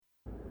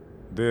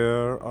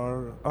There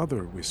are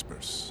other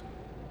whispers,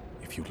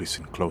 if you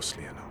listen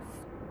closely enough.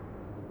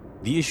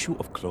 The issue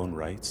of clone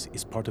rights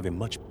is part of a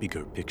much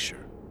bigger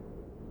picture.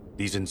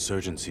 These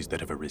insurgencies that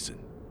have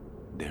arisen,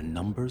 their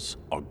numbers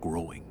are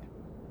growing.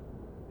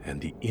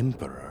 And the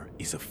Emperor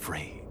is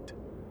afraid.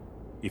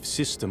 If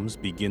systems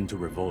begin to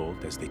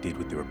revolt as they did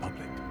with the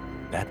Republic,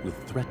 that will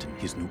threaten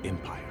his new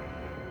empire.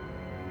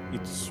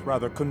 It's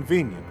rather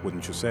convenient,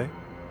 wouldn't you say?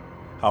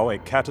 How a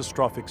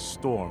catastrophic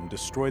storm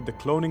destroyed the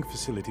cloning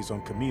facilities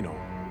on Camino,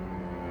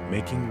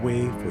 making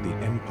way for the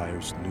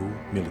Empire's new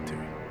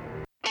military.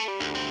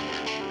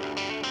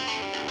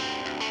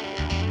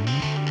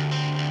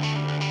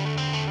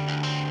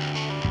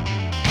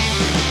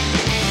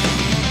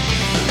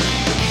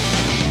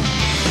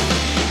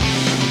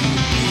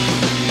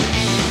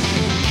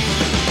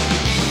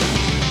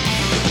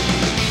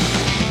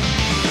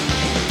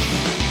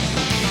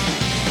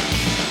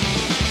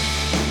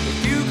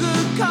 You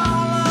could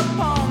call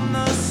upon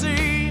the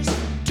seas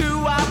to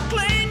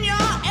outclean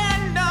your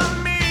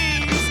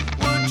enemies.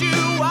 Would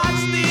you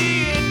watch the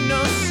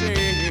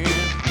innocent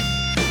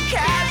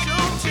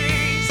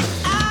casualties?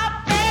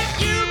 I bet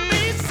you'd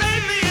be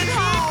safely at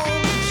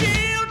home,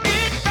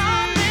 shielded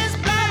from this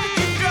bloody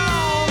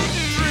control,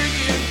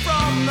 drinking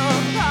from the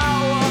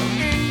power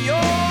in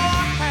your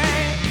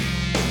hand.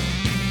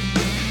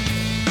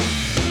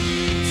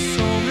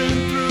 Soaring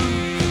through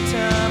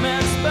time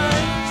and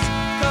space,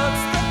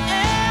 cuts the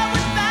air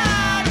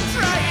without a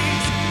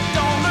trace.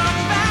 Don't look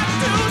back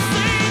to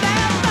see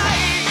their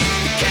fate.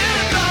 The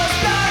killer goes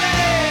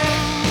bloody,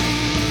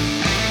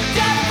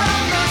 death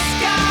from the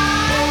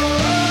sky.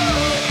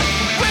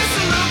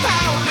 Whistle of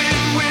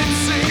howling wind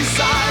sings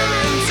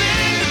sirens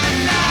into the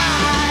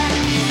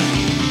night.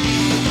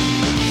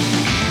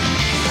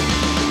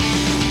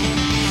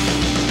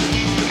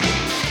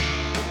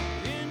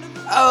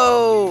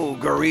 Oh,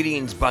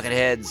 greetings,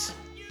 Bucketheads.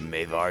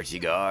 Mavar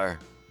Tigar.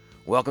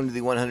 Welcome to the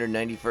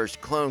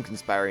 191st Clone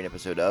Conspiring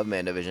episode of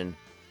Mandovision.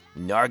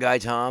 Nargai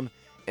Tom,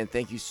 and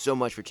thank you so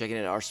much for checking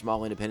out our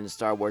small independent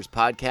Star Wars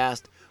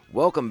podcast.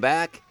 Welcome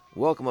back.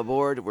 Welcome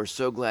aboard. We're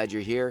so glad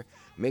you're here.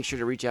 Make sure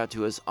to reach out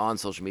to us on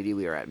social media.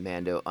 We are at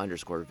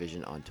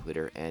Mando_Vision on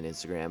Twitter and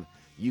Instagram.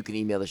 You can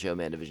email the show,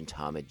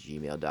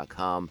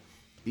 mandovisiontom@gmail.com.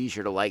 Be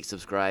sure to like,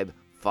 subscribe,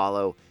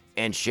 follow,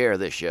 and share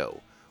this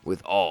show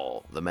with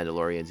all the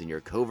Mandalorians in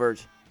your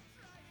covert.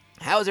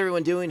 How's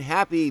everyone doing?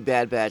 Happy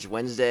Bad Batch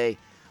Wednesday.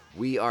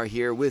 We are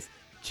here with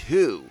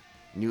 2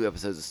 new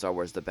episodes of Star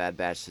Wars The Bad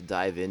Batch to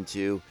dive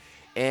into.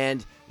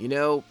 And, you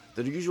know,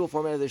 the usual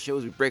format of this show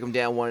is we break them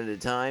down one at a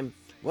time.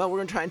 Well, we're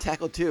going to try and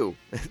tackle 2.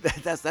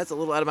 That's a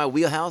little out of my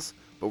wheelhouse,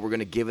 but we're going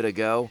to give it a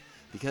go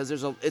because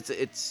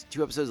it's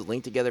 2 episodes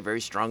linked together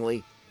very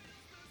strongly.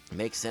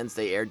 Makes sense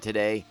they aired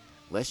today.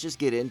 Let's just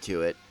get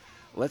into it.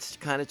 Let's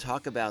kind of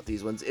talk about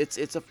these ones.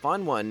 It's a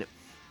fun one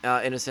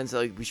in a sense that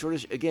like, we sort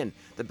of, again,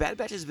 The Bad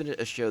Batch has been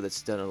a show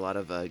that's done a lot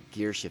of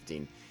gear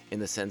shifting in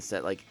the sense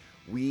that like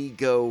we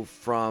go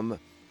from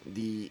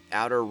the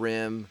Outer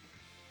Rim,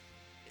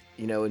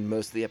 you know, in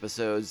most of the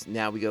episodes.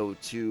 Now we go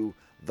to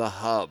the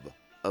hub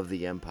of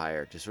the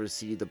Empire to sort of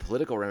see the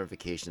political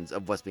ramifications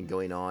of what's been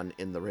going on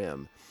in the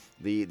Rim,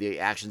 the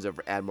actions of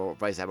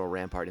Vice Admiral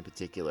Rampart in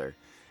particular,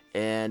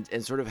 and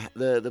sort of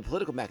the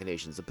political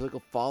machinations, the political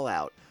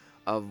fallout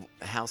of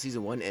how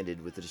Season 1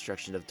 ended with the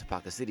destruction of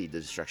Topeka City, the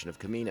destruction of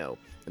Camino,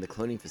 and the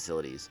cloning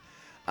facilities.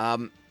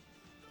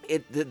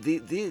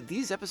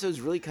 These episodes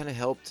really kind of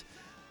helped.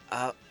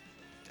 I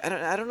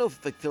don't know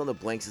if like fill in the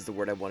blanks is the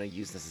word I want to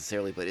use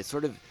necessarily, but it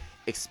sort of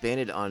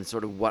expanded on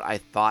sort of what I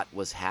thought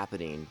was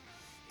happening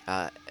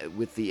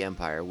with the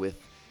Empire,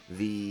 with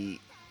the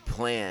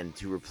plan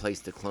to replace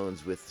the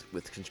clones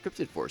with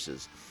conscripted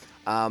forces.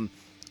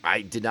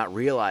 I did not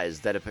realize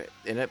that,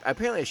 and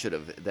apparently I should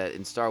have, that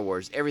in Star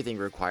Wars, everything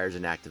requires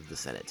an act of the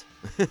Senate.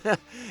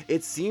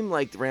 It seemed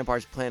like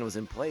Rampart's plan was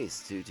in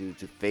place to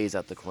phase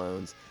out the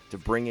clones, to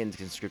bring in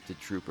conscripted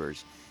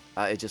troopers.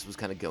 It just was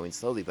kind of going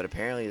slowly, but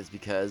apparently it's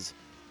because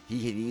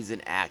he needs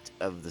an act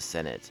of the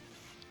Senate.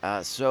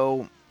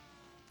 So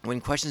when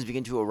questions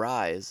begin to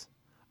arise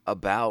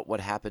about what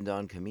happened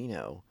on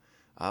Camino,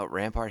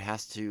 Rampart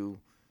has to,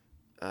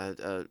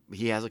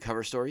 he has a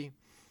cover story.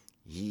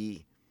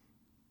 He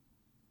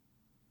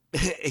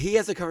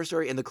has a cover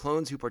story, and the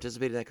clones who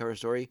participated in that cover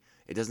story,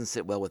 it doesn't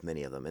sit well with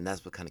many of them, and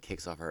that's what kind of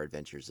kicks off our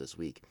adventures this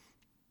week.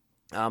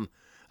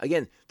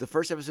 Again, the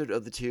first episode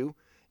of the 2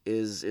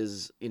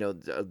 is you know,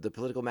 the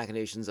political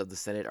machinations of the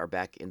Senate are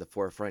back in the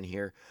forefront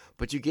here,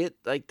 but you get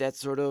like that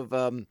sort of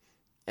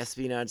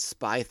espionage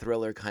spy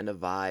thriller kind of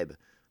vibe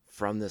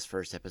from this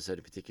first episode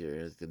in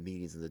particular. The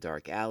meetings in the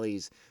dark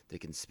alleys, the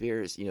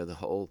conspiracy, you know, the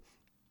whole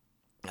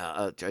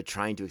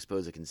trying to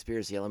expose a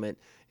conspiracy element.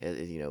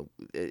 You know,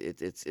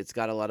 it's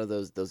got a lot of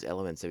those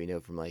elements that we know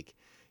from, like,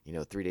 you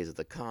know, 3 Days of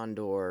the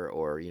Condor,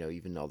 or, you know,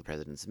 even All the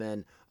President's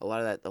Men. A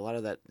lot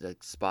of that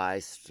like, spy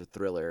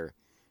thriller,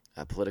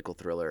 political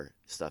thriller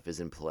stuff is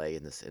in play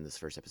in this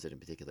first episode in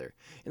particular.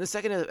 In the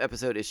second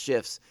episode, it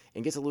shifts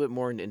and gets a little bit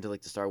more into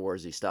like the Star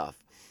Warsy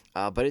stuff,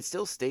 but it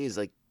still stays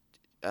like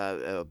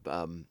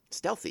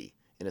stealthy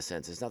in a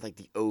sense. It's not like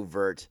the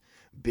overt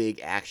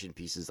big action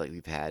pieces like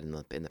we've had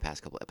in the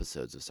past couple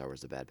episodes of Star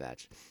Wars: The Bad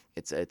Batch.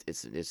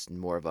 It's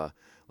more of a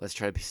let's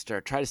try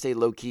to stay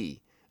low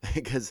key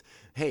because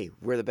hey,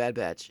 we're the Bad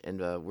Batch and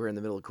we're in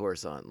the middle of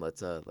Coruscant.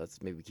 Let's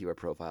maybe keep our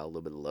profile a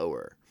little bit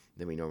lower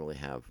than we normally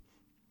have.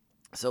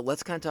 So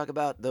let's kind of talk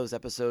about those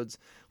episodes.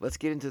 Let's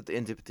get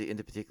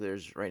into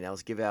particulars right now.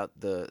 Let's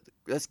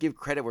give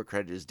credit where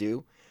credit is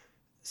due.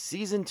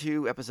 Season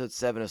 2, Episode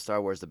 7 of Star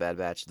Wars: The Bad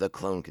Batch, The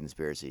Clone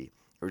Conspiracy.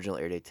 Original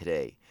air date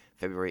today,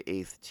 February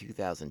 8th,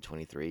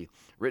 2023.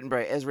 Written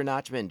by Ezra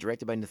Notchman,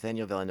 directed by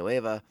Nathaniel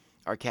Villanueva.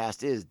 Our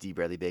cast is D.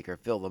 Bradley Baker,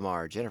 Phil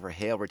Lamar, Jennifer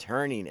Hale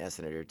returning as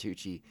Senator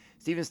Tucci,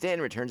 Stephen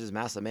Stanton returns as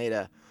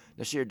Masameda,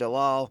 Nasir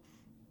Dalal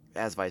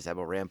as Vice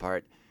Admiral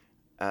Rampart,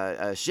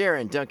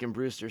 Sharon Duncan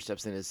Brewster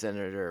steps in as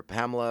Senator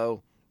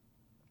Pamelo.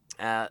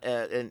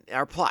 And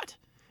our plot,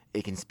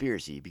 a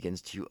conspiracy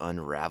begins to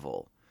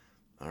unravel.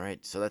 All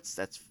right, so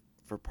that's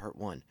for part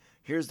 1.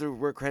 Here's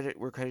where credit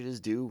is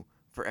due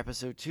for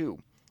episode 2.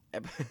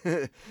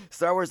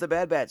 Star Wars: The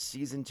Bad Batch,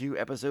 season 2,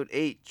 episode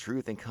 8,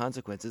 Truth and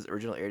Consequences.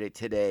 Original air date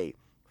today,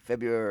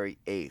 February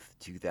 8th,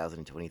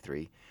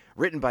 2023.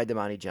 Written by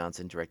Damani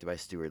Johnson, directed by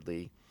Stuart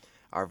Lee.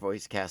 Our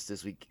voice cast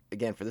this week,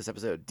 again for this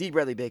episode, D.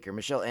 Bradley Baker,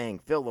 Michelle Ang,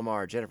 Phil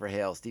Lamar, Jennifer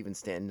Hale, Stephen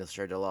Stanton,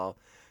 Nasir Dalal,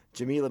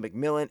 Jamila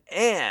McMillan,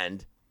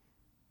 and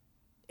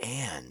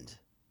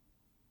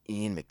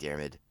Ian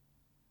McDiarmid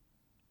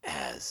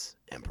as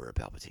Emperor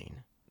Palpatine.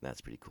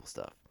 That's pretty cool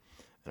stuff.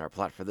 And our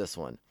plot for this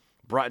one,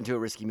 brought into a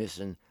risky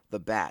mission, the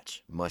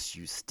Batch must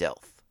use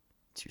stealth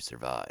to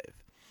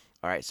survive.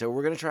 All right, so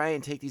we're going to try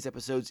and take these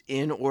episodes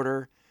in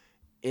order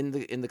in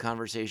the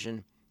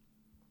conversation,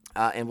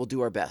 and we'll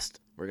do our best.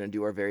 We're going to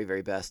do our very,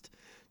 very best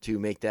to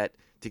make that,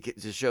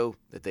 to show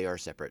that they are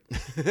separate.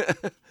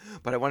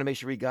 But I want to make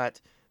sure we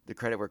got the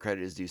credit where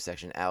credit is due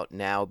section out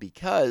now,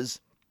 because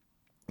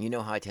you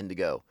know how I tend to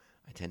go.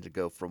 I tend to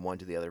go from one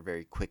to the other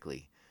very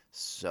quickly.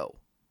 So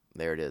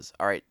there it is.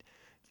 All right,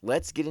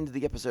 let's get into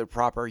the episode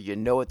proper. You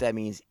know what that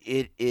means.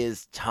 It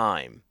is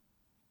time.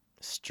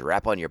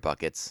 Strap on your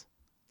buckets.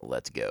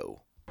 Let's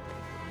go.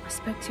 I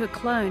spoke to a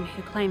clone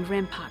who claimed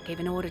Rampart gave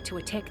an order to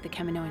attack the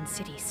Kaminoan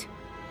cities.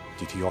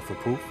 Did he offer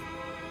proof?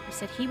 He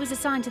said he was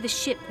assigned to the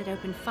ship that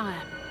opened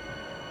fire.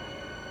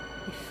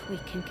 If we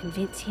can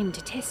convince him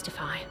to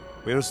testify.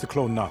 Where is the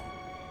clone now?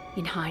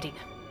 In hiding.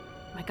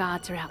 My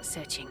guards are out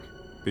searching.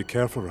 Be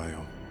careful,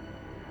 Ryo.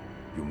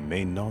 You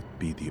may not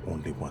be the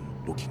only one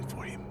looking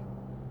for him.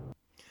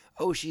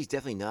 Oh, she's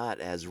definitely not,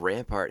 as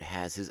Rampart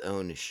has his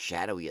own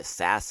shadowy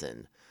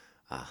assassin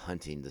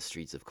hunting the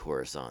streets of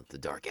Coruscant, the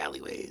dark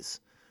alleyways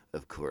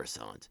of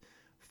Coruscant,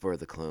 for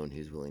the clone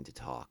who's willing to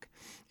talk.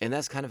 And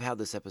that's kind of how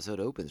this episode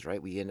opens,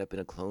 right? We end up in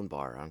a clone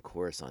bar on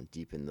Coruscant,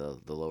 deep in the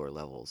lower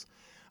levels,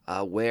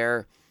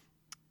 where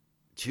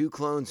two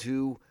clones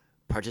who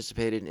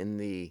participated in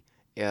the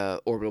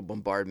orbital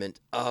bombardment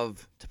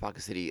of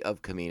Topeka City,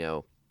 of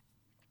Kamino.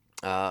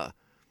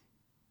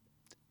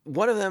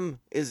 One of them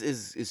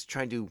is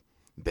trying to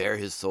bare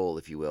his soul,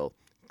 if you will,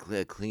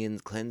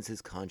 cleanse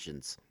his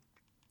conscience,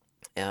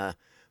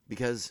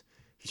 because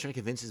he's trying to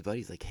convince his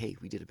buddies, like, hey,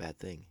 we did a bad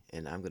thing,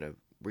 and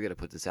we're gonna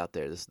put this out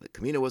there. The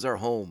Kamino was our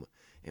home,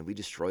 and we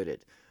destroyed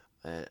it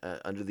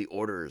under the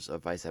orders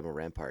of Vice Admiral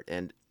Rampart.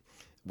 And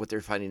what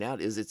they're finding out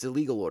is it's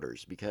illegal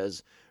orders,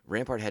 because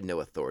Rampart had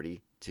no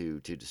authority to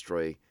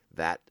destroy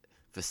that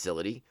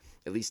facility,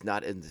 at least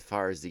not as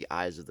far as the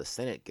eyes of the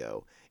Senate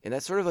go. And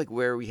that's sort of like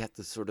where we have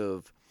to sort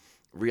of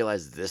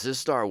realize this is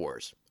Star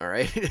Wars, all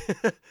right?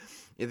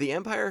 The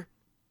Empire,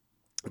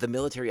 the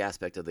military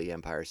aspect of the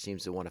Empire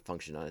seems to want to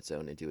function on its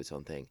own and do its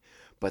own thing,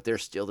 but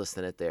there's still the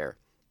Senate there.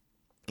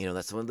 You know,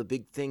 that's one of the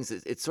big things.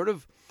 It's sort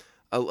of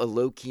a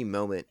low-key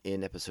moment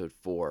in Episode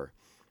 4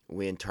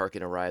 when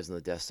Tarkin arrives on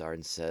the Death Star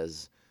and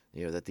says,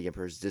 you know, that the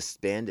Emperor's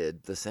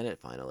disbanded the Senate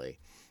finally.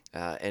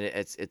 And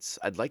it's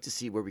I'd like to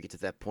see where we get to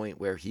that point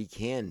where he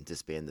can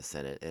disband the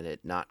Senate and it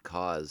not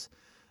cause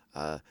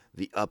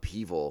the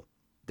upheaval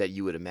that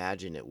you would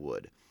imagine it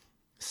would.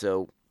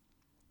 So,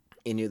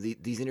 you know,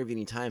 these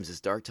intervening times,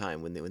 this dark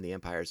time when the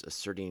Empire is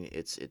asserting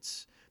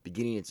its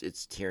beginning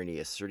its tyranny,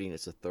 asserting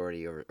its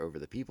authority over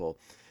the people,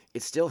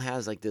 it still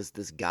has like this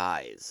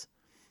guise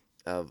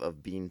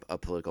of being a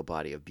political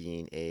body, of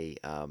being a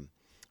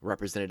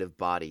representative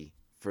body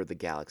for the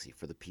galaxy,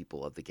 for the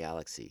people of the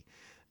galaxy.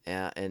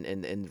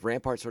 And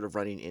Rampart's sort of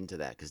running into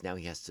that, because now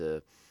he has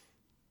to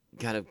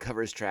kind of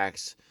cover his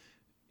tracks.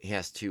 He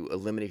has to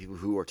eliminate people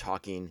who are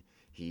talking.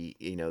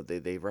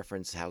 They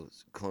reference how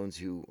clones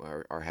who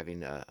are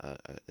having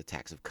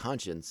attacks of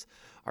conscience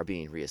are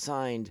being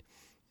reassigned,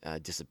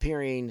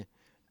 disappearing,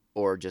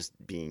 or just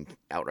being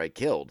outright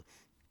killed.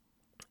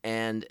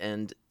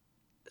 And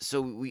so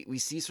we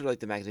see sort of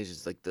like the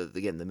machinations, like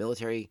the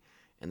military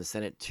and the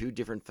Senate, two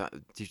different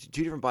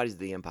bodies of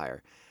the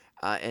Empire,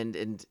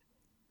 and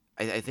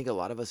I think a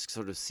lot of us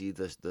sort of see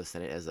the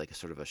Senate as like a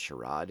sort of a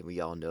charade. We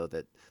all know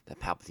that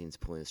Palpatine's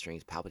pulling the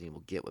strings. Palpatine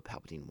will get what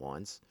Palpatine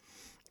wants.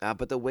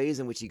 But the ways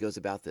in which he goes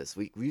about this,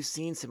 we've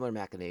seen similar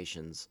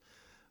machinations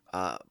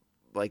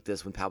like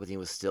this when Palpatine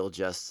was still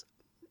just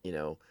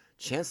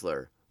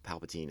Chancellor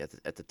Palpatine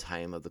at the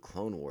time of the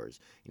Clone Wars.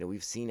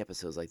 We've seen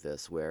episodes like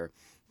this where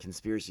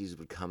conspiracies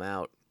would come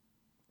out,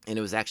 and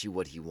it was actually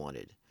what he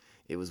wanted.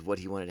 It was what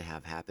he wanted to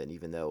have happen,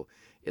 even though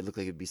it looked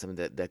like it'd be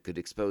something that could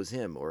expose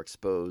him or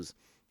expose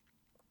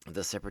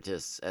the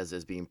separatists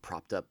as being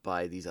propped up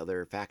by these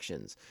other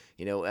factions.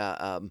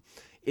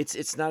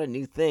 It's not a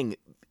new thing,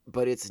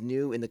 but it's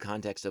new in the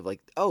context of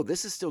like, oh,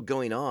 this is still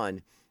going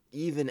on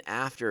even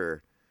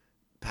after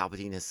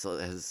Palpatine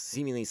has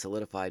seemingly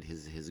solidified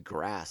his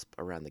grasp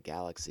around the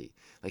galaxy.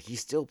 Like, he's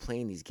still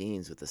playing these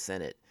games with the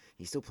Senate.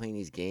 He's still playing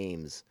these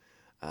games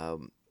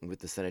with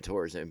the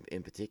senators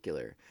in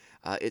particular.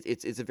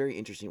 It's a very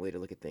interesting way to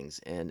look at things.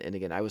 And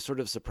again, I was sort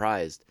of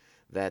surprised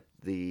that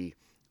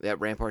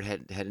Rampart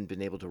hadn't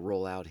been able to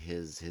roll out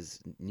his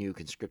new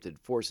conscripted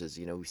forces.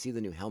 We see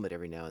the new helmet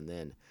every now and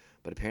then,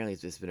 but apparently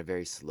it's been a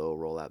very slow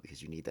rollout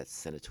because you need that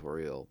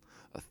senatorial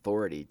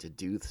authority to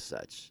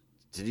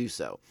do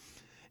so.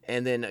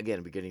 And then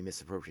again, we're getting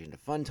misappropriation of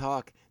fun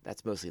talk.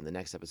 That's mostly in the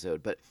next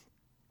episode. But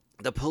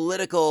the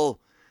political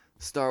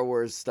Star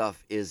Wars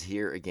stuff is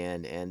here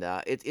again, and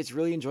it's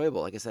really enjoyable.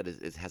 Like I said,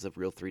 it has a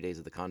real 3 Days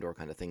of the Condor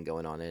kind of thing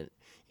going on in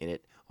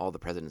it, all the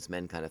President's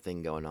Men kind of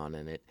thing going on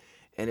in it,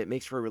 and it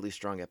makes for a really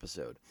strong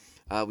episode.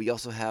 We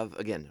also have,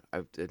 again,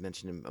 I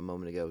mentioned him a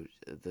moment ago,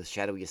 the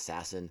shadowy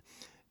assassin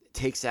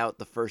takes out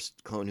the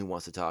first clone who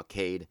wants to talk,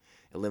 Cade,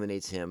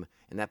 eliminates him,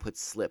 and that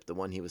puts Slip, the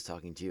one he was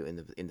talking to,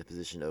 in the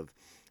position of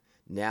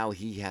now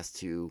he has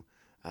to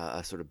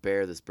sort of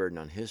bear this burden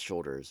on his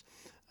shoulders,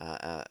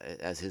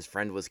 as his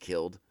friend was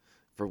killed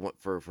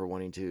for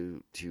wanting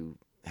to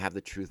have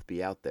the truth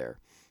be out there,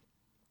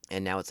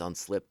 and now it's on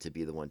Slip to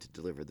be the one to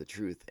deliver the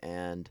truth,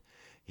 and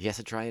he has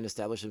to try and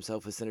establish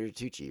himself with Senator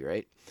Tucci,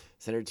 right?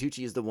 Senator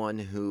Tucci is the one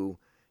who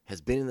has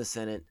been in the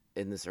Senate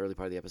in this early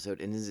part of the episode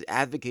and is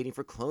advocating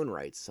for clone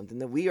rights, something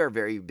that we are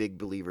very big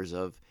believers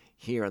of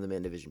here on the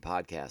Mandovision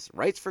podcast.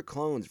 Rights for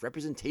clones,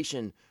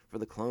 representation for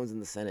the clones in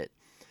the Senate.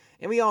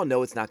 And we all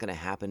know it's not going to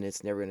happen.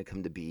 It's never going to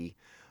come to be.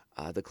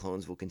 The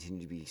clones will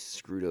continue to be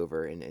screwed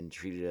over and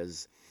treated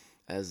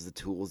as the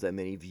tools that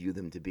many view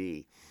them to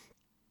be.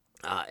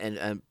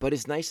 But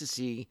it's nice to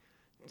see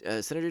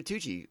Senator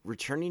Tucci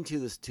returning to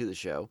the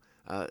show.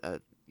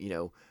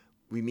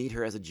 We meet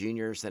her as a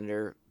junior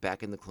senator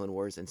back in the Clone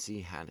Wars and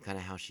see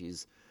how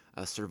she's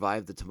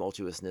survived the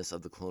tumultuousness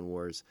of the Clone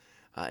Wars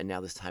and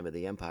now this time of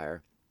the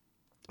Empire,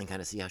 and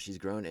kind of see how she's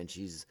grown, and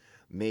she's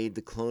made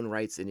the clone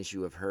rights an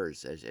issue of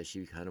hers as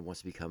she kind of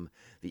wants to become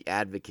the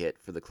advocate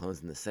for the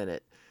clones in the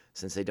Senate,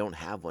 since they don't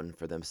have one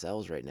for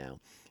themselves right now.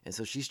 And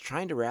so she's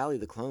trying to rally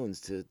the clones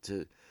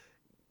to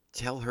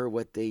tell her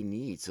what they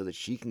need so that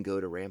she can go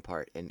to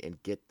Rampart and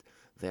get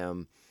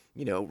them,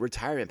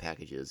 retirement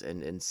packages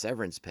and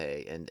severance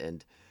pay,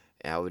 and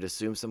I would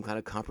assume some kind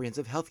of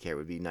comprehensive health care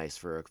would be nice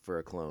for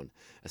a clone,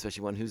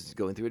 especially one who's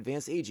going through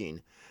advanced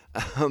aging,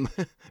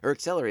 or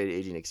accelerated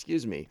aging,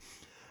 excuse me.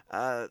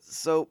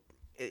 So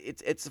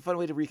it's a fun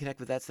way to reconnect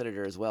with that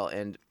senator as well.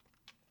 And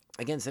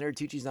again, Senator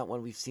Tucci's not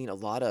one we've seen a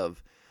lot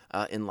of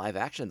in live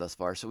action thus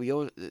far, so we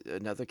owe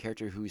another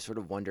character who we sort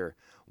of wonder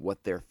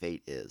what their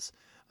fate is.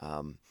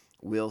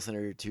 Will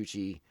Senator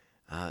Tucci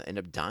end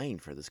up dying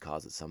for this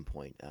cause at some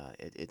point?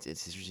 It's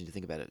interesting to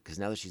think about it, because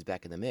now that she's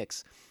back in the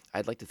mix,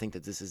 I'd like to think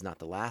that this is not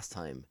the last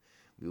time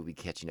we will be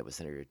catching up with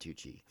Senator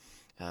Tucci,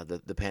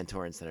 the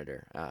Pantoran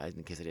senator,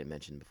 in case I didn't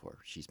mention before.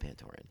 She's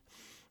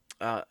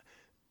Pantoran.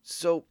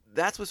 So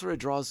that's what sort of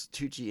draws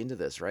Tucci into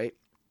this, right?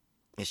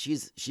 And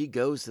she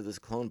goes to this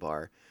clone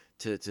bar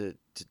to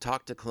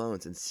talk to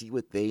clones and see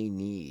what they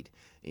need.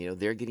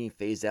 They're getting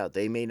phased out.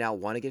 They may not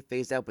want to get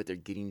phased out, but they're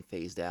getting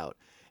phased out.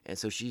 And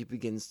so she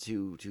begins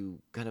to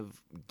kind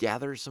of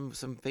gather some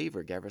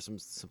favor, gather some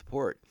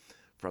support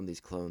from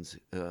these clones,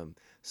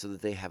 so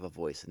that they have a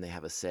voice and they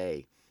have a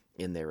say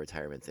in their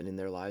retirements and in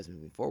their lives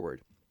moving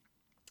forward.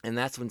 And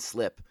that's when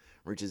Slip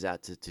reaches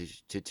out to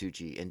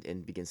Tucci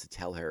and begins to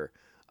tell her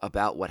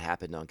about what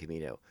happened on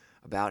Kamino,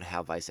 about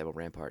how Vice Admiral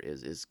Rampart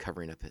is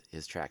covering up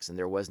his tracks, and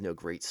there was no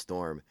great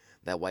storm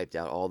that wiped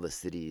out all the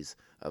cities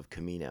of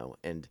Kamino.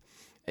 And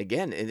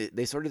again,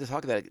 they started to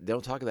talk about it. They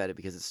don't talk about it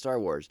because it's Star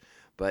Wars,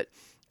 but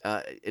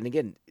and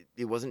again,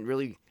 it wasn't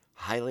really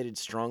highlighted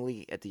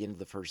strongly at the end of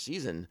the first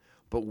season.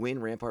 But when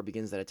Rampart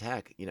begins that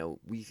attack,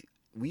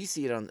 we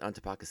see it on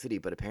Topeka City,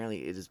 but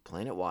apparently it is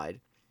planet-wide.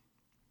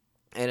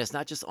 And it's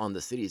not just on the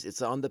cities,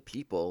 it's on the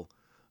people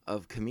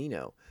of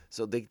Kamino.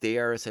 So they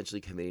are essentially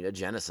committing a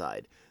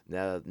genocide.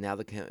 Now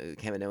the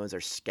Kaminoans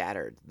are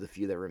scattered, the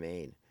few that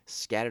remain,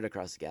 scattered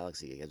across the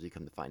galaxy, as we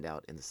come to find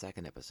out in the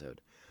second episode.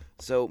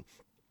 So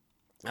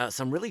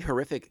some really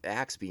horrific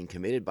acts being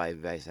committed by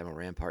Vice Admiral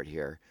Rampart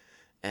here.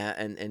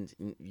 And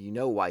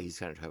why he's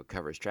kind of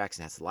cover his tracks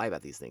and has to lie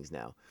about these things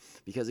now.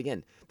 Because,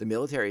 again, the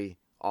military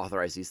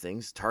authorized these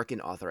things, Tarkin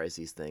authorized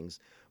these things,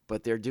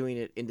 but they're doing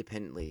it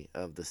independently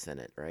of the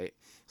Senate, right?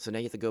 So now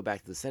you have to go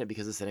back to the Senate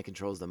because the Senate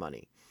controls the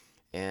money.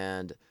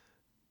 And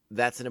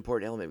that's an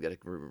important element we've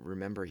got to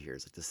remember here.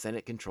 Is like the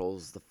Senate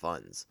controls the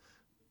funds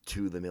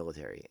to the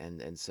military.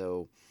 And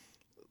so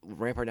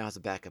Rampart now has to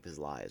back up his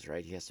lies,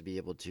 right? He has to be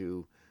able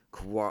to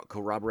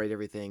corroborate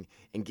everything,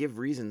 and give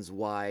reasons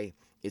why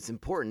it's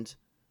important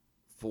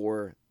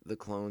for the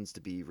clones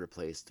to be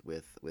replaced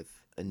with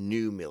a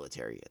new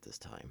military at this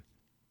time.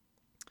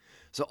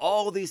 So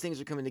all these things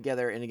are coming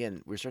together, and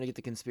again, we're starting to get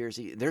the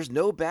conspiracy. There's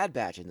no Bad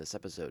Batch in this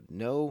episode.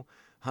 No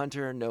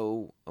Hunter,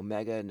 no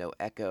Omega, no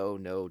Echo,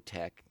 no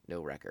Tech, no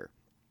Wrecker.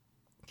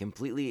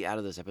 Completely out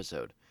of this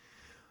episode.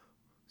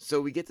 So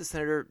we get the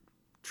Senator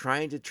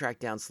trying to track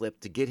down Slip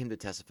to get him to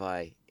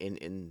testify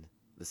in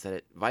the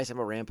Senate. Vice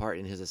Admiral Rampart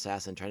and his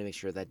assassin trying to make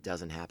sure that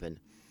doesn't happen.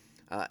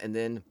 And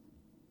then,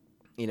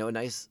 a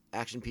nice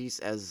action piece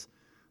as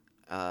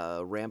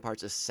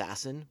Rampart's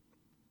assassin,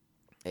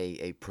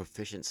 a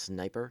proficient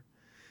sniper,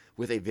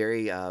 with a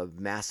very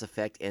Mass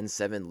Effect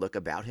N7 look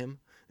about him.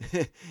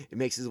 It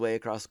makes his way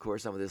across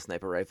Coruscant with his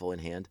sniper rifle in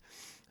hand.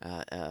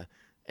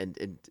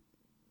 And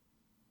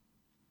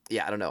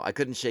yeah, I don't know. I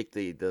couldn't shake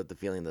the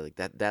feeling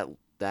that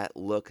that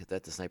look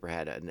that the sniper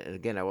had. And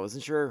again, I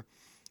wasn't sure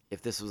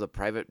if this was a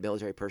private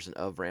military person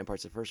of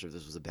Rampart's at first, or if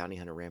this was a bounty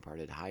hunter Rampart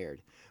had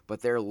hired. But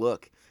their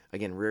look,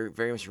 again,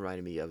 very much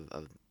reminded me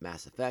of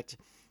Mass Effect.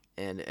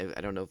 And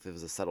I don't know if it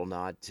was a subtle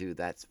nod to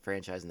that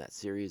franchise and that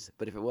series,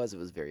 but if it was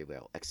very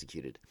well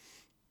executed.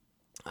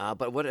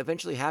 But what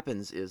eventually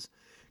happens is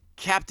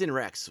Captain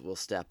Rex will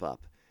step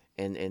up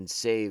and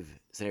save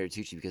Senator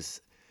Tucci,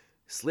 because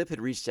Slip had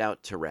reached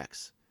out to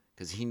Rex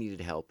because he needed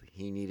help.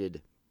 He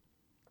needed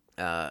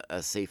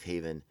a safe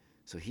haven.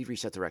 So he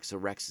reached out to Rex. So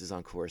Rex is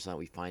on Coruscant.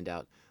 We find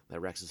out that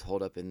Rex is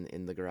holed up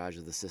in the garage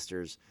of the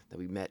sisters that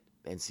we met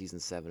in Season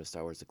 7 of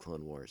Star Wars The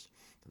Clone Wars.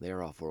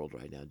 They're off-world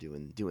right now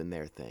doing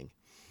their thing.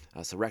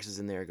 So Rex is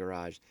in their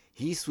garage.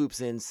 He swoops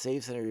in,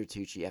 saves Senator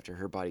Tucci after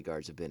her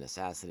bodyguards have been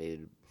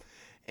assassinated.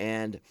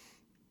 And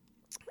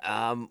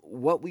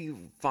what we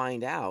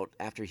find out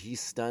after he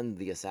stunned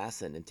the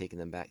assassin and taken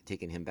him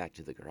back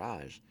to the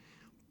garage,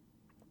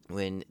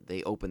 when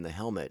they open the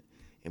helmet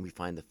and we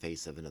find the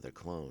face of another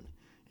clone.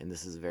 And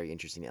this is a very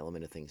interesting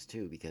element of things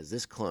too, because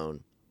this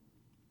clone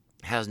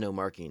has no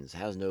markings,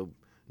 has no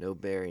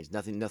bearings,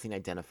 nothing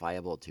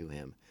identifiable to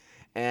him.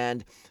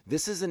 And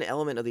this is an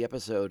element of the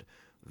episode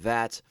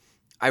that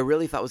I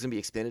really thought was going to be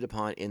expanded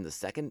upon in the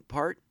second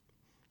part,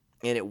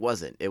 and it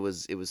wasn't. It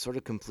was sort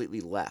of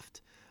completely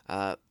left.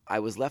 I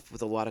was left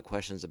with a lot of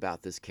questions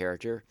about this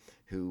character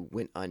who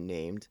went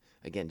unnamed.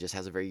 Again, just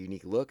has a very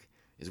unique look,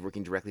 is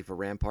working directly for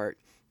Rampart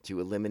to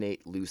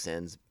eliminate loose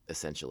ends,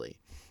 essentially,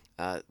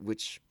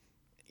 which,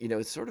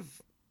 it's sort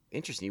of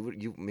interesting.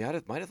 You might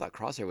have thought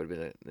Crosshair would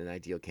have been an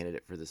ideal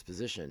candidate for this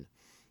position,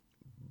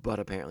 but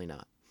apparently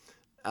not.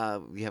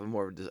 We have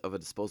more of a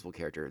disposable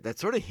character that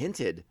sort of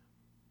hinted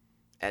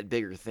at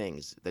bigger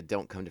things that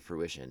don't come to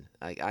fruition.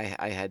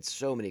 I had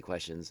so many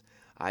questions.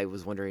 I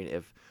was wondering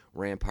if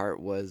Rampart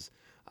was,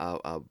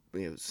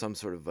 some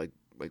sort of like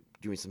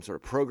doing some sort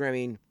of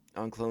programming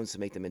on clones to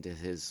make them into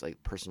his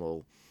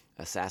personal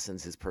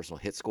assassins, his personal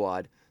hit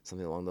squad,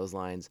 something along those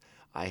lines.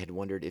 I had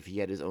wondered if he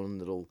had his own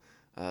little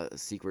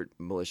secret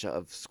militia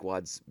of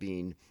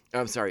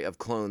of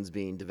clones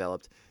being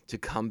developed to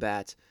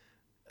combat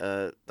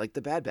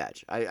the Bad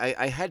Batch.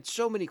 I had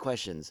so many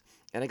questions,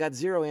 and I got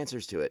zero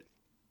answers to it,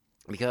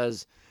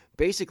 because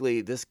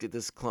basically this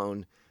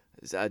clone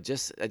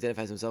just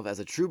identifies himself as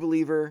a true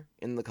believer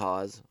in the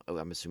cause. Oh,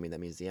 I'm assuming that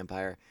means the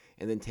Empire,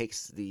 and then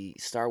takes the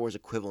Star Wars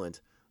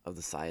equivalent of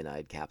the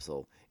cyanide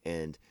capsule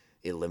and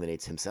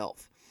eliminates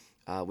himself,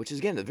 which is,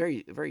 again, a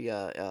very, very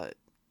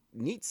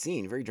neat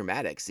scene, very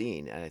dramatic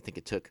scene, and I think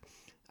it took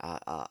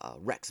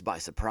Rex by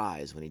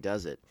surprise when he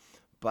does it.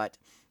 But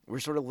we're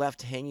sort of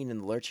left hanging in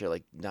the lurch here,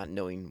 not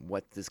knowing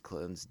what this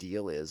clone's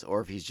deal is,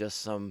 or if he's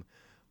just some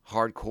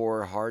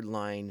hardcore,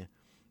 hardline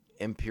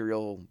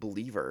Imperial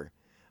believer,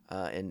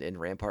 and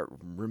Rampart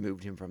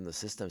removed him from the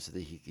system so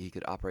that he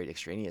could operate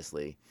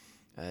extraneously,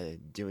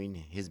 doing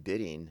his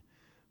bidding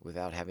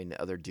without having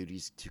other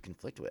duties to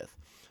conflict with.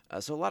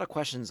 So a lot of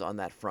questions on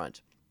that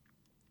front.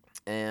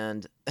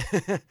 And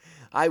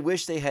I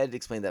wish they had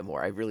explained that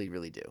more. I really,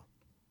 really do.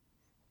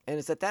 And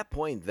it's at that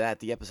point that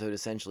the episode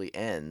essentially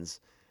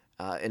ends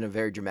in a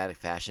very dramatic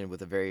fashion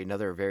with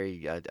another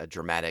very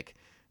dramatic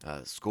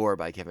score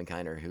by Kevin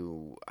Kiner,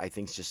 who I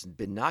think's just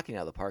been knocking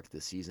out of the park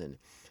this season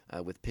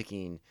with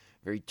picking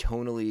very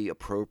tonally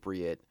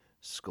appropriate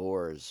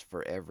scores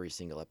for every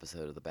single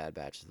episode of The Bad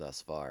Batch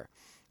thus far.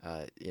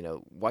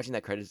 Watching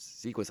that credits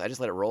sequence, I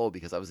just let it roll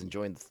because I was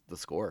enjoying the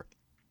score.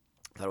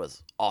 I thought it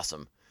was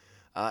awesome.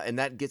 And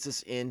that gets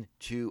us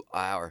into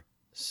our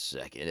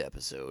second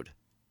episode.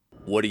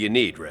 What do you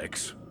need,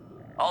 Rex?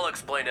 I'll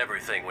explain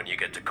everything when you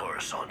get to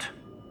Coruscant.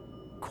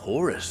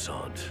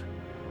 Coruscant?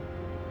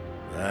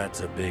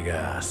 That's a big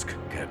ask,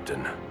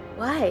 Captain.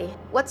 Why?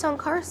 What's on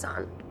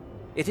Coruscant?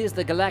 It is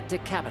the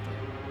galactic capital,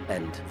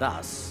 and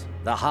thus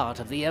the heart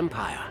of the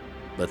Empire.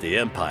 But the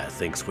Empire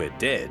thinks we're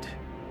dead.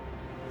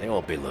 They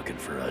won't be looking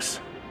for us.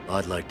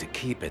 I'd like to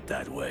keep it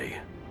that way.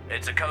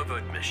 It's a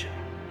covert mission.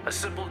 A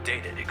simple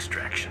data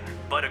extraction,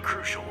 but a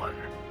crucial one.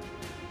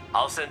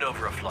 I'll send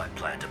over a flight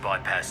plan to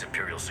bypass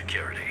Imperial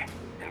security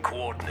and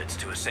coordinates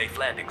to a safe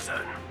landing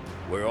zone.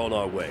 We're on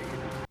our way.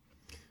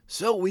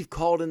 So we've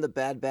called in the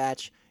Bad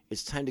Batch.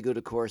 It's time to go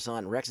to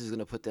Coruscant. Rex is going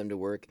to put them to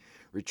work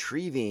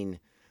retrieving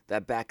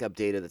that backup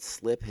data that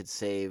Slip had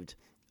saved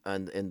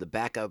in the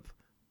backup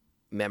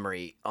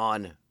memory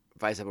on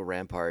Vice Admiral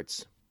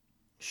Rampart's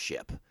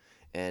ship.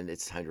 And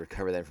it's time to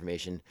recover that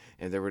information,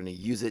 and they're going to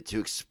use it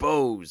to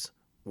expose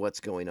what's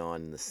going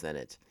on in the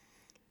Senate.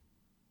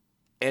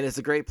 And it's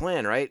a great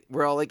plan, right?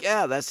 We're all like,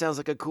 yeah, that sounds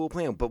like a cool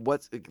plan. But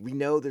we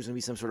know there's going to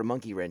be some sort of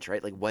monkey wrench,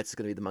 right? Like, what's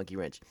going to be the monkey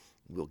wrench?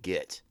 We'll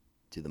get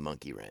to the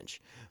monkey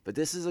wrench. But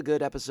this is a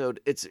good episode.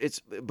 It's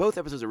both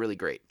episodes are really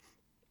great.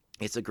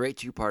 It's a great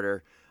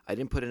two-parter. I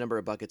didn't put a number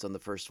of buckets on the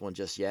first one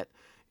just yet.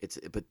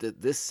 But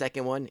this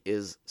second one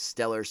is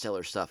stellar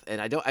stuff.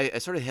 And I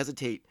sort of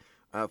hesitate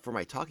for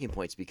my talking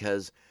points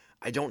because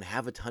I don't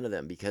have a ton of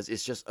them, because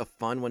it's just a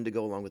fun one to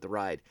go along with the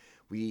ride.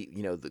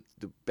 The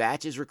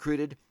batch is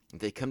recruited.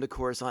 They come to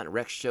Coruscant.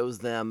 Rex shows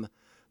them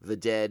the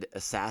dead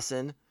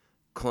assassin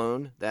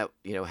clone that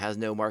has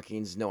no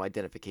markings, no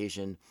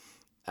identification.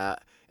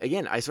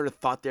 Again, I sort of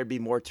thought there'd be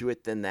more to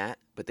it than that,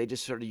 but they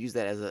just sort of use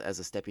that as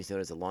a stepping stone,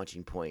 as a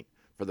launching point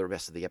for the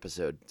rest of the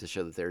episode, to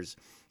show that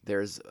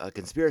there's a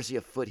conspiracy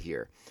afoot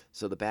here.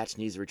 So the batch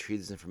needs to retrieve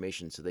this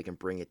information so they can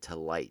bring it to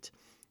light,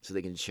 so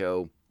they can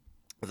show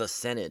the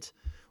Senate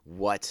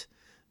what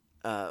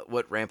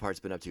Rampart's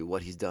been up to,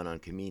 what he's done on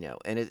Kamino.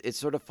 And it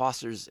sort of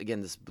fosters,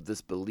 again,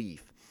 this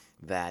belief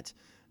that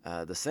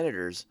the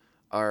senators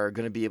are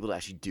going to be able to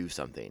actually do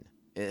something,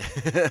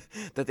 that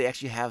they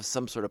actually have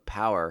some sort of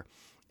power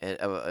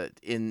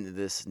in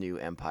this new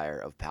empire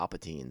of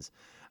Palpatines.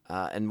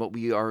 And what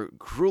we are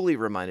cruelly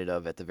reminded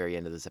of at the very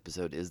end of this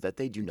episode is that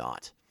they do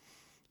not.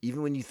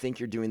 Even when you think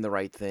you're doing the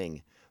right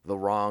thing, the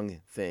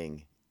wrong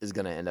thing is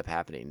going to end up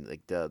happening.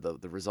 Like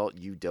the result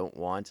you don't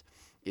want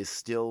is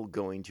still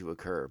going to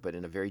occur, but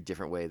in a very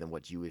different way than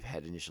what you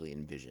had initially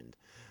envisioned,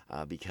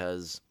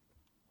 because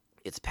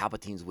it's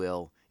Palpatine's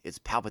will, it's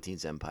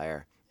Palpatine's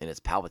empire, and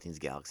it's Palpatine's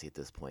galaxy at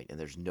this point, and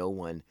there's no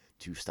one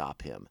to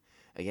stop him.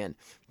 Again,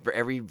 for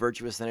every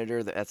virtuous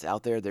senator that's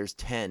out there, there's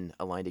 10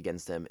 aligned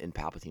against them in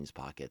Palpatine's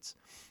pockets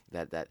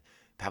that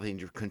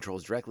Palpatine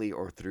controls directly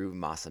or through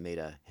Mas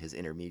Amedda, his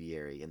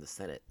intermediary in the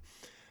Senate.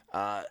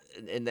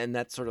 And then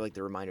that's sort of like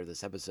the reminder of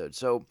this episode.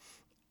 So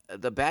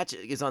the batch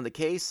is on the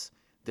case.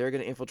 They're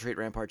going to infiltrate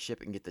Rampart's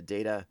ship and get the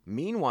data.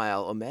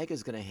 Meanwhile,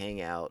 Omega's going to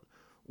hang out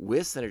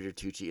with Senator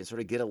Tucci and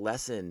sort of get a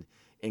lesson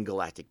in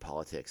galactic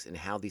politics and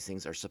how these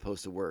things are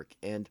supposed to work.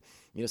 And,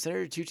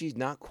 Senator Tucci's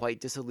not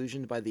quite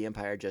disillusioned by the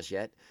Empire just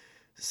yet.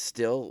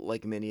 Still,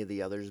 like many of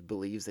the others,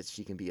 believes that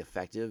she can be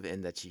effective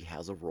and that she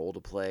has a role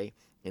to play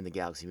in the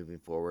galaxy moving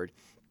forward.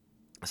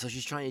 So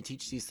she's trying to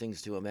teach these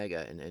things to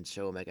Omega and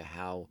show Omega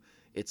how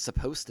it's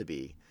supposed to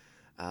be.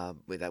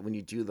 That when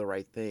you do the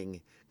right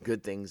thing,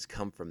 good things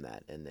come from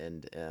that,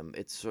 and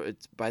it's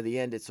by the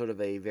end it's sort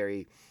of a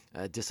very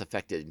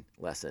disaffected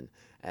lesson,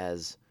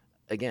 as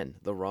again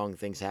the wrong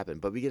things happen.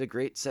 But we get a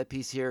great set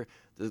piece here.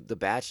 The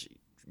batch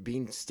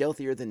being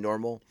stealthier than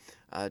normal,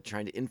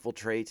 trying to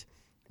infiltrate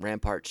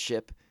Rampart's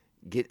ship,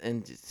 get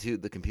into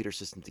the computer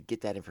system to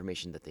get that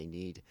information that they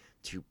need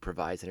to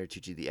provide Senator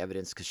Tucci the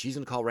evidence, because she's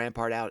going to call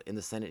Rampart out in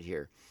the Senate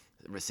here.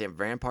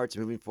 Rampart's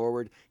moving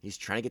forward. He's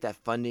trying to get that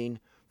funding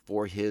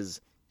for his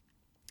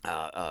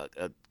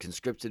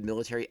conscripted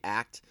military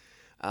act.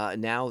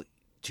 Now,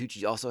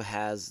 Tucci also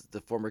has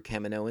the former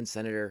Kaminoan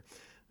senator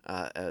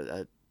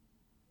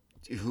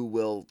who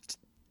will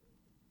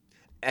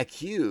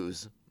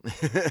accuse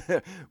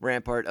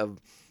Rampart of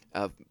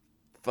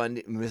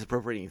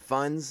misappropriating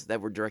funds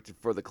that were directed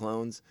for the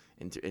clones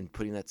and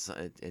putting that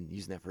and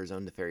using that for his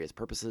own nefarious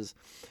purposes.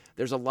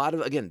 There's a lot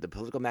of, again, the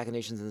political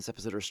machinations in this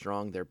episode are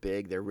strong. They're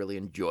big. They're really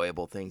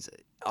enjoyable things.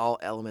 All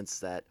elements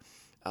that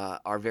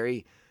are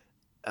very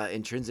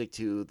intrinsic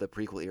to the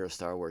prequel era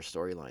Star Wars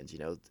storylines,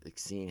 like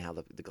seeing how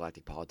the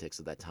galactic politics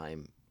of that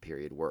time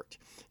period worked.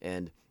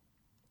 And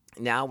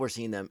now we're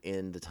seeing them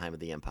in the time of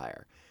the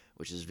Empire,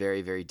 which is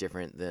very, very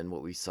different than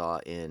what we saw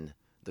in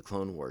the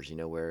Clone Wars,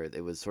 where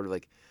it was sort of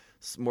like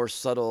more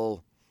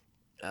subtle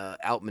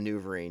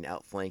outmaneuvering,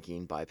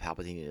 outflanking by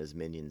Palpatine and his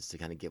minions to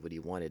kind of get what he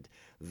wanted.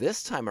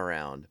 This time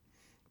around,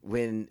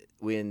 when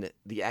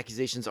the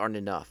accusations aren't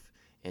enough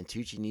and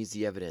Tucci needs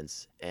the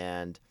evidence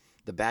and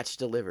the batch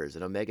delivers,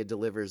 and Omega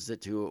delivers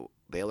it to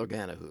Bail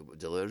Organa, who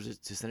delivers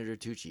it to Senator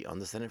Tucci on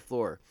the Senate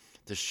floor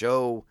to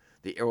show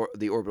the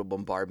orbital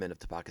bombardment of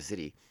Topeka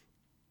City.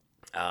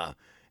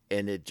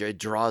 And it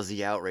draws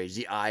the outrage,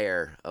 the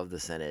ire of the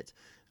Senate.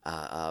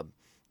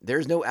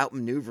 There's no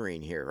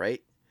outmaneuvering here,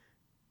 right?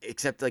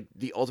 Except like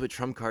the ultimate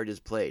trump card is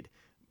played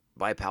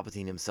by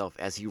Palpatine himself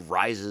as he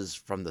rises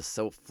from the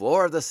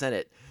floor of the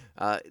Senate.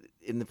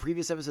 In the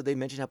previous episode, they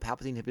mentioned how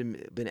Palpatine had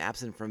been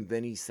absent from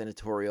many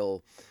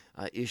senatorial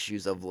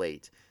issues of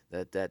late.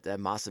 That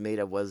Mas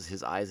Amedda was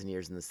his eyes and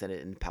ears in the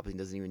Senate, and Palpatine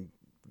doesn't even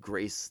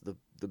grace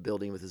the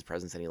building with his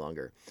presence any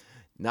longer.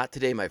 Not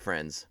today, my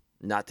friends.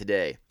 Not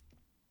today.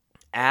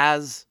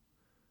 As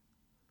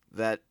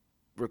that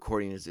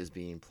recording is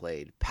being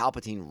played,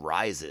 Palpatine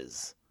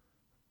rises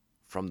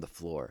from the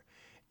floor,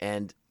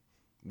 and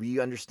we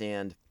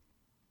understand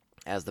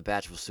as the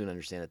batch will soon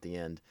understand at the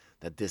end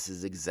that this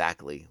is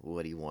exactly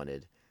what he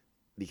wanted,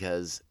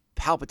 because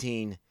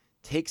Palpatine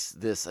takes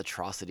this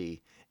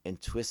atrocity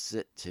and twists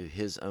it to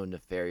his own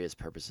nefarious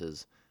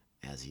purposes,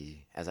 as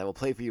I will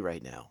play for you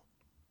right now.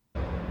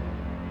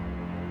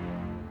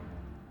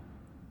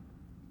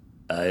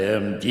 I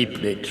am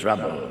deeply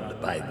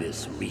troubled by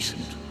this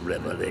recent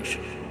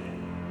revelation.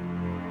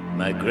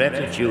 My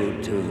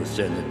gratitude to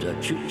Senator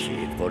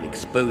Chuchi for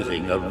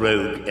exposing a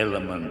rogue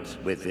element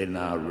within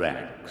our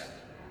ranks.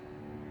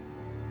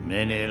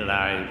 Many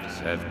lives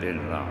have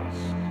been lost,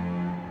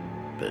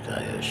 but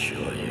I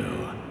assure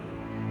you,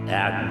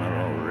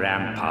 Admiral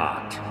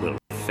Rampart will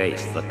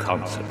face the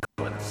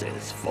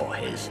consequences for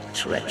his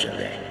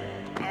treachery.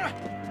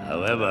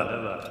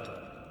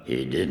 However,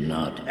 he did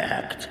not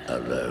act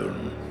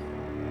alone.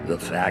 The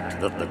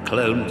fact that the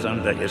clones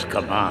under his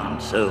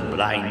command so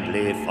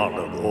blindly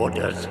followed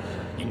orders,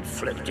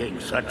 inflicting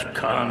such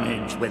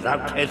carnage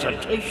without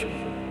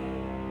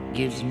hesitation,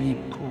 gives me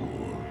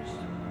pause.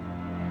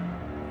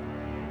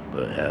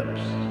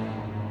 Perhaps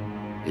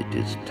it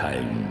is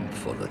time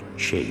for a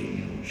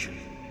change.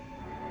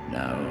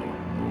 Now,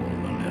 more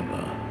than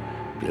ever,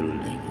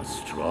 building a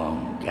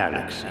strong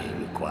galaxy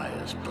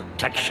requires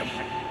protection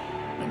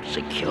and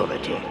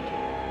security.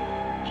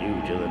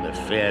 Due to the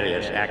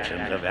nefarious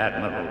actions of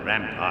Admiral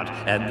Rampart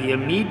and the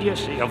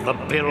immediacy of the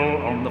bill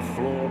on the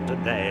floor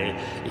today,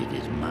 it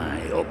is my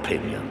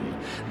opinion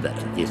that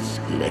this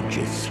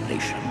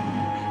legislation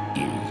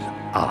is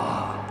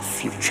our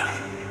future.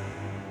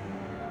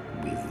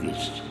 With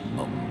this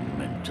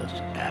momentous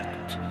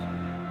act,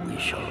 we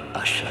shall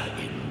usher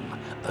in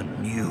a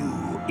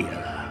new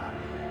era,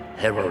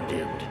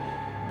 heralded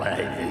by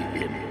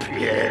the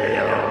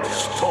Imperial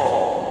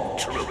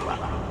Stormtrooper.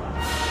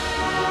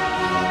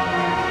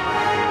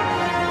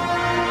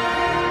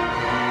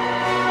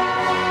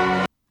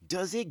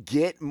 Does it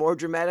get more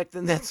dramatic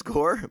than that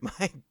score?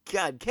 My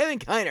God, Kevin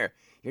Kiner,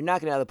 you're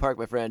knocking it out of the park,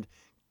 my friend.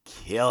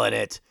 Killing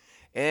it.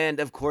 And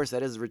of course,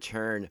 that is the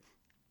return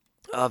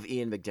of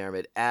Ian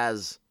McDiarmid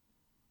as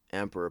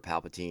Emperor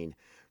Palpatine,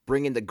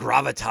 bringing the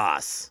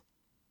gravitas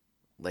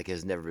like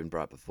has never been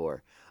brought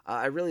before.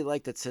 I really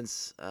like that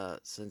since the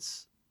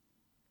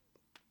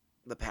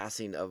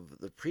passing of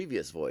the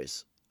previous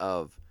voice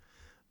of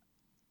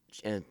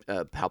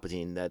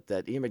Palpatine,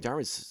 that Ian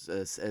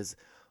McDiarmid has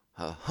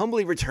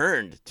humbly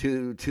returned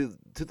to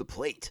the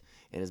plate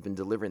and has been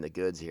delivering the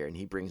goods here, and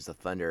he brings the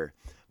thunder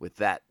with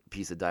that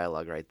piece of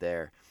dialogue right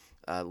there.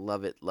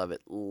 Love it, love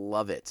it,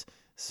 love it.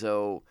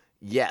 So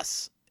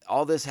yes,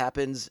 all this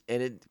happens,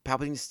 and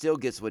Palpatine still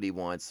gets what he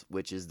wants,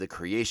 which is the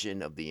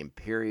creation of the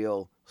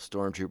Imperial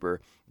Stormtrooper,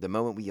 the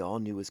moment we all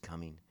knew was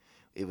coming.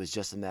 It was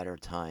just a matter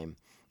of time,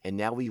 and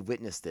now we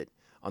witnessed it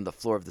on the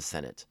floor of the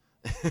Senate.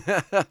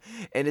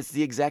 And it's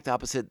the exact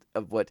opposite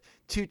of what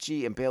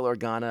Tucci and Bail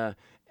Organa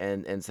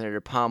and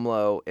Senator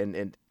Pomlo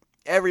and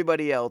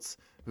everybody else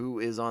who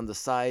is on the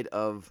side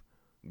of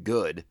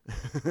good,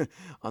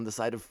 on the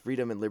side of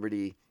freedom and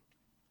liberty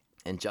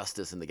and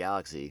justice in the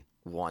galaxy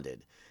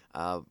wanted.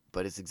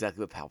 But it's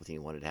exactly what Palpatine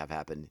wanted to have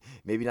happen.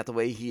 Maybe not the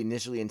way he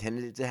initially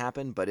intended it to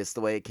happen, but it's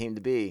the way it came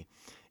to be.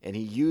 And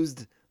he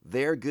used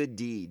their good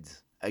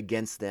deeds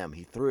against them.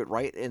 He threw it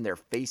right in their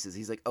faces.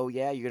 He's like, "Oh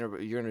yeah, you're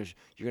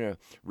gonna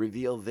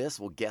reveal this?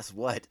 Well, guess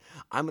what?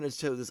 I'm gonna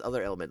show this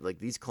other element. Like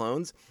these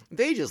clones,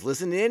 they just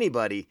listen to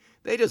anybody.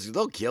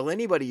 They'll kill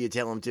anybody you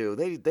tell them to.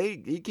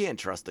 You can't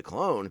trust a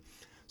clone.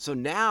 So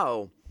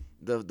now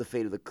the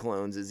fate of the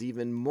clones is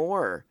even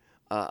more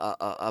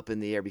up in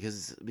the air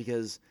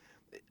because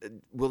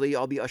will they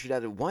all be ushered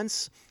out at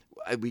once?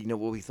 What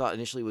we thought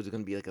initially was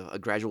going to be like a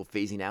gradual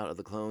phasing out of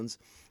the clones.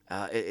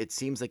 It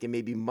seems like it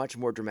may be much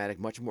more dramatic,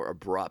 much more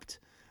abrupt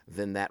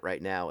than that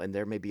right now, and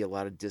there may be a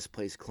lot of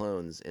displaced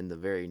clones in the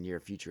very near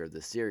future of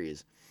this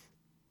series.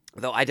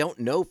 Though I don't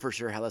know for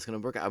sure how that's going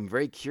to work. I'm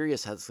very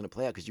curious how that's going to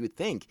play out, because you would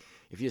think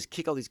if you just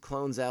kick all these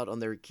clones out on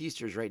their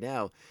keisters right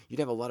now, you'd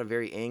have a lot of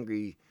very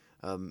angry,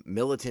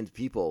 militant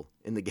people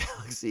in the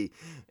galaxy.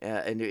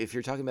 And if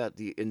you're talking about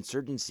the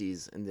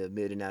insurgencies in the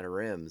mid and outer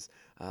rims,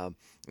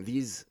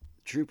 these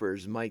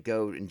troopers might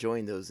go and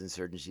join those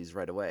insurgencies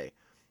right away.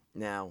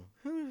 Now,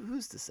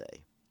 who's to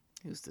say?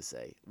 Who's to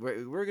say?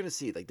 We're gonna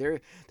see. Like they're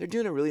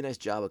doing a really nice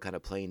job of kind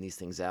of playing these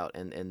things out.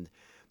 And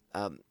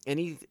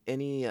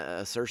any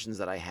assertions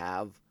that I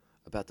have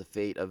about the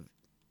fate of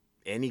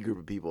any group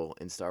of people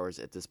in Star Wars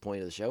at this point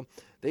of the show,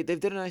 they've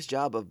done a nice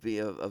job of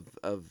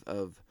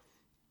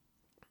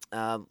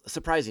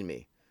surprising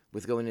me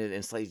with going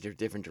in slightly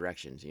different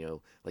directions. You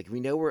know, like we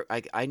know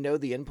I know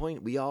the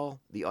endpoint.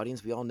 The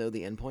audience, we all know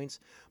the endpoints,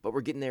 but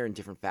we're getting there in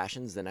different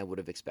fashions than I would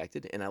have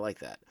expected, and I like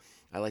that.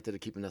 I like that they're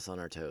keeping us on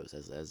our toes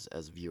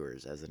as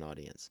viewers, as an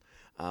audience.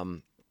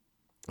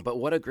 But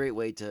what a great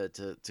way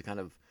to kind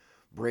of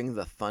bring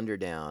the thunder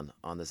down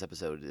on this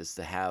episode is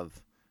to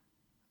have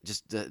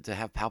to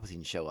have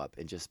Palpatine show up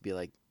and just be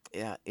like,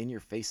 yeah, in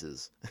your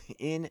faces,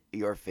 in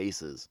your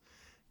faces.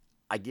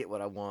 I get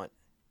what I want.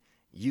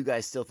 You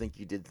guys still think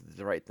you did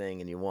the right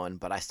thing and you won,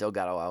 but I still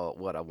got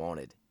what I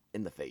wanted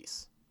in the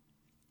face.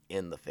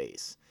 In the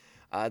face.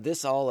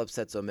 This all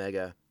upsets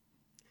Omega,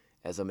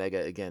 as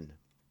Omega, again,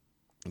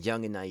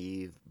 young and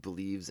naive,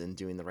 believes in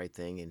doing the right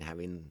thing and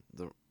having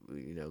the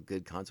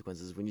good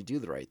consequences when you do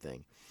the right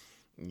thing.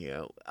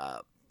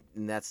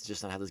 And that's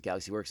just not how this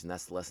galaxy works, and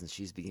that's the lesson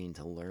she's beginning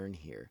to learn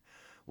here.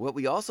 What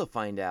we also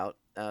find out,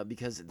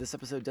 because this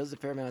episode does a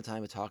fair amount of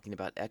time of talking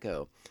about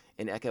Echo,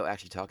 and Echo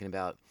actually talking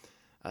about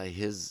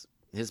his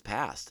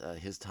past,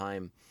 his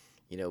time,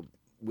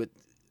 with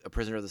a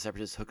prisoner of the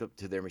Separatists hooked up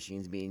to their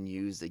machines being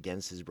used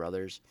against his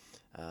brothers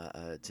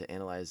to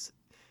analyze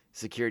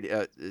security,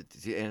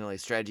 to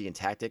analyze strategy and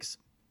tactics.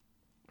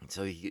 And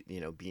so he,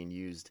 being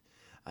used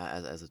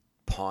as a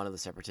pawn of the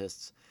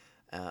Separatists.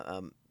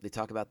 They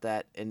talk about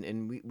that,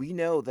 and we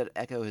know that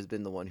Echo has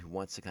been the one who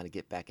wants to kind of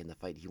get back in the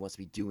fight. He wants to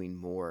be doing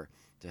more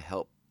to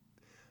help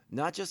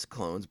not just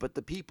clones, but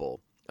the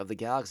people of the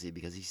galaxy,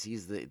 because he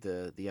sees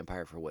the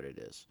Empire for what it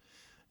is.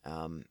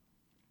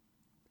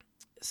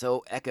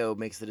 So Echo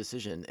makes the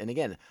decision, and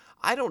again,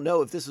 I don't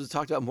know if this was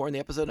talked about more in the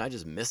episode and I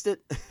just missed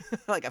it.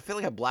 Like, I feel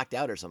like I blacked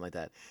out or something like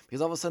that, because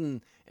all of a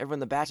sudden everyone in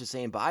the batch is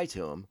saying bye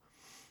to him,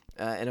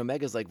 and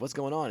Omega's like, "What's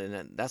going on?"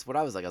 And that's what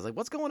I was like.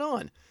 "What's going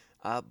on?"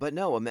 But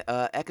no,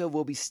 Echo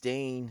will be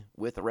staying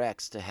with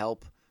Rex to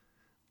help,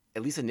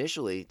 at least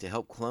initially, to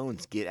help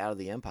clones get out of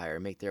the Empire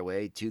and make their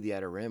way to the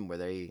Outer Rim, where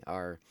they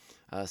are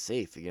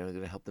safe.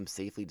 Going to help them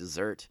safely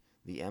desert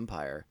the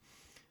Empire.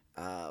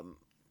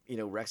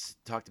 Rex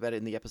talked about it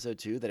in the episode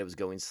too, that it was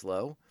going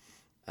slow,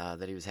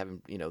 that he was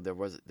having,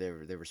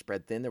 they were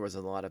spread thin. There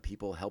wasn't a lot of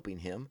people helping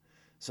him.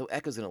 So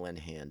Echo's going to lend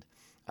a hand.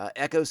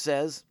 Echo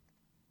says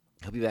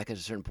he'll be back at a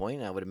certain point.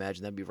 And I would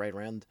imagine that'd be right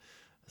around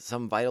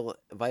some vital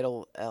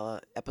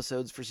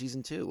episodes for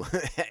season 2.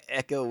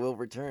 Echo will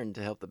return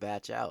to help the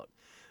batch out,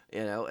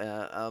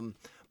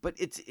 but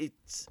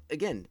it's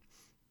again,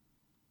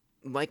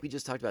 like we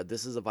just talked about,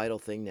 this is a vital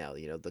thing now.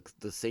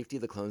 The safety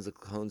of the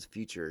clones'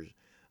 futures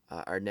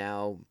are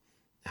now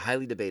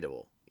highly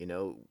debatable.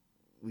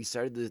 We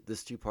started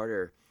this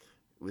two-parter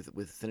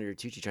with Senator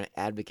Tucci trying to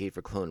advocate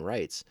for clone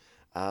rights.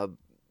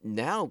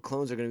 Now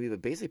clones are going to be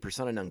basically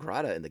persona non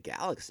grata in the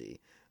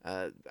galaxy.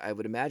 I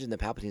would imagine that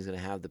Palpatine's going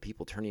to have the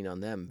people turning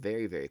on them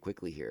very, very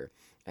quickly here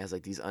as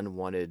like these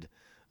unwanted,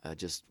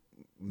 just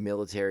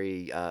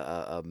military.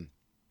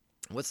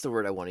 What's the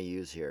word I want to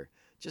use here?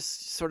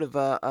 Just sort of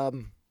I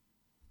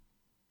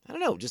don't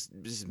know,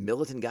 just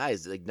militant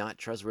guys, like not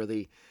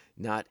trustworthy,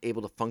 not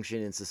able to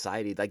function in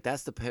society. Like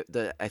that's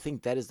I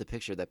think that is the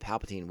picture that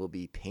Palpatine will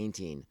be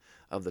painting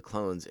of the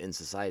clones in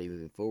society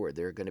moving forward.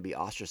 They're going to be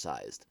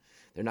ostracized.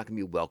 They're not going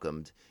to be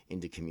welcomed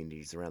into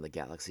communities around the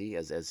galaxy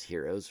as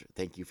heroes.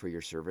 Thank you for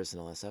your service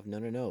and all that stuff.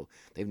 No.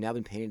 They've now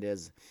been painted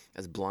as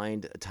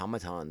blind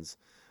automatons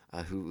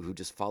who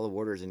just follow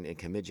orders and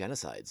commit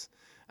genocides.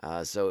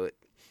 So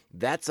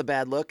that's a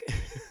bad look.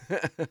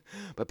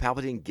 But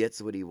Palpatine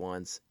gets what he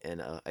wants, and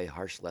a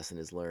harsh lesson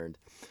is learned.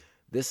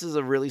 This is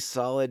a really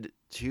solid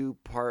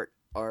 2-part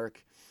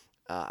arc.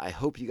 I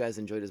hope you guys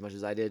enjoyed as much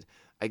as I did.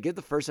 I give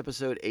the first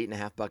episode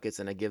 8.5 buckets,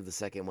 and I give the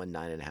second one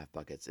 9.5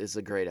 buckets. It's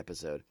a great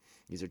episode.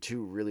 These are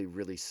 2 really,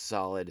 really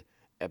solid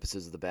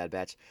episodes of The Bad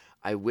Batch.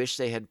 I wish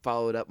they had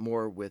followed up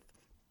more with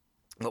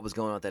what was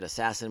going on with that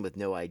assassin with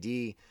no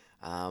ID.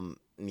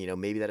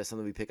 Maybe that is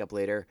something we pick up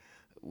later.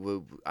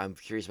 I'm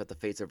curious about the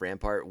fates of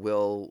Rampart.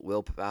 Will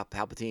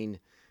Palpatine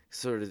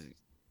sort of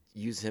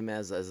use him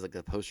as like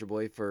a poster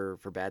boy for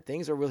bad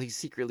things, or will he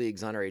secretly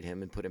exonerate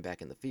him and put him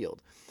back in the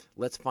field?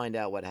 Let's find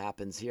out what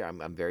happens here.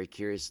 I'm very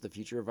curious the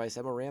future of Vice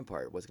Admiral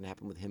Rampart. What's going to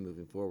happen with him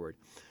moving forward?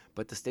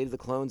 But the state of the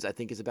clones, I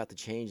think, is about to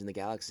change in the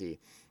galaxy,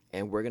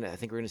 and I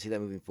think we're going to see that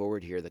moving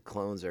forward here. The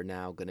clones are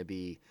now going to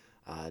be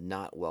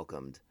not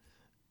welcomed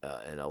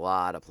in a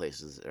lot of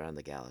places around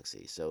the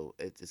galaxy. So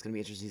it's going to be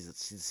interesting to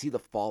see the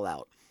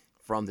fallout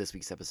from this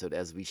week's episode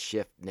as we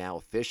shift now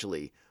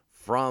officially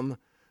from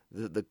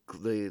the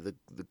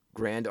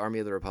Grand Army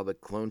of the Republic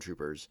clone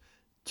troopers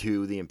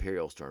to the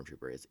Imperial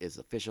Stormtrooper. It's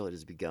official. It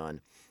has begun,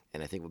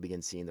 and I think we'll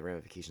begin seeing the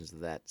ramifications of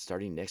that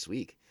starting next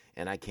week.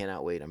 And I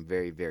cannot wait. I'm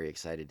very, very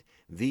excited.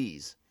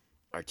 These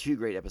are 2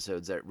 great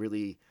episodes that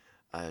really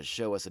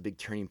show us a big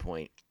turning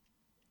point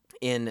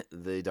in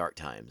the dark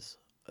times,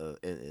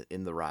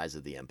 in the rise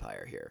of the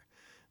Empire here.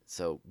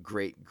 So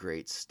great,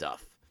 great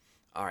stuff.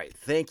 All right,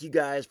 thank you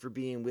guys for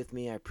being with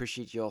me. I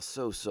appreciate you all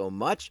so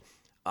much.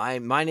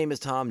 My name is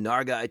Tom,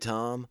 Nargai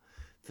Tom.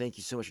 Thank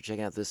you so much for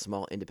checking out this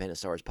small independent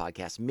Star Wars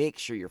podcast. Make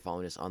sure you're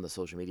following us on the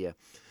social media.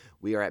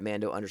 We are at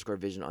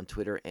Mando_Vision on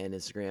Twitter and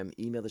Instagram.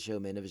 Email the show,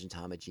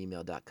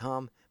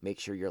 mandovisiontom@gmail.com. Make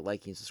sure you're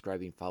liking,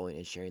 subscribing, following,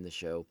 and sharing the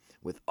show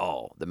with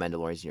all the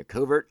Mandalorians in your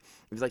covert.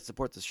 If you'd like to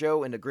support the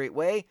show in a great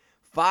way,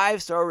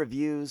 5-star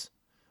reviews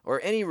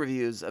or any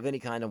reviews of any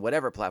kind on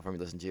whatever platform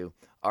you listen to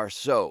are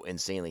so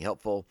insanely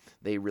helpful.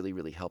 They really,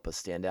 really help us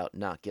stand out,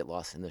 not get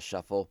lost in the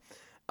shuffle.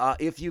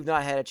 If you've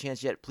not had a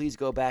chance yet, please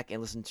go back and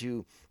listen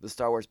to the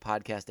Star Wars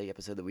Podcast Day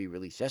episode that we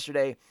released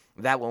yesterday.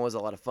 That one was a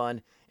lot of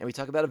fun, and we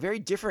talk about a very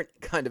different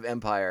kind of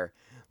empire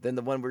than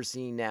the one we're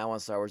seeing now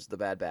on Star Wars The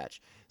Bad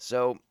Batch.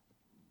 So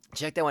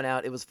check that one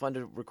out. It was fun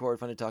to record,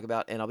 fun to talk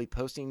about, and I'll be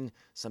posting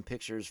some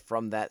pictures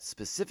from that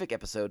specific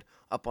episode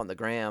up on the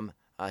gram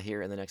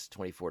here in the next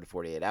 24 to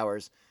 48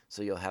 hours,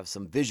 so you'll have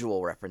some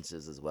visual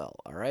references as well.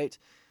 All right,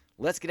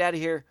 let's get out of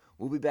here.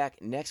 We'll be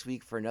back next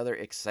week for another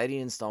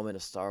exciting installment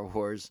of Star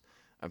Wars.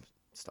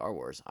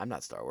 I'm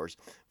not Star Wars.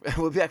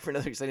 We'll be back for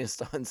another exciting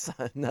installment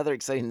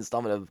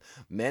of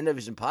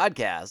MandoVision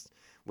Podcast,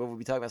 where we'll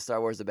be talking about Star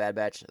Wars: The Bad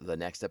Batch, the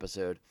next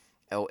episode.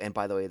 Oh, and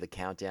by the way, the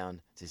countdown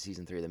to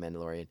Season 3 of The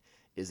Mandalorian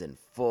is in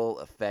full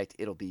effect.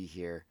 It'll be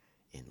here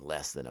in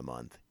less than a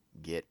month.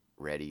 Get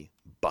ready,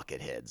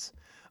 Bucketheads.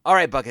 All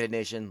right, Buckethead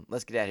Nation,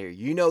 let's get out of here.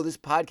 You know this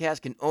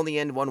podcast can only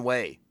end one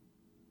way.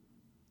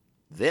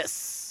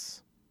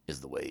 This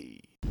is the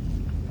way.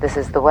 This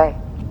is the way.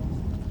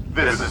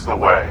 This is the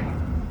way.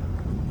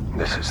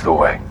 This is the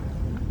way.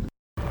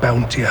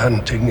 Bounty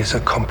hunting is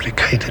a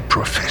complicated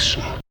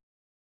profession.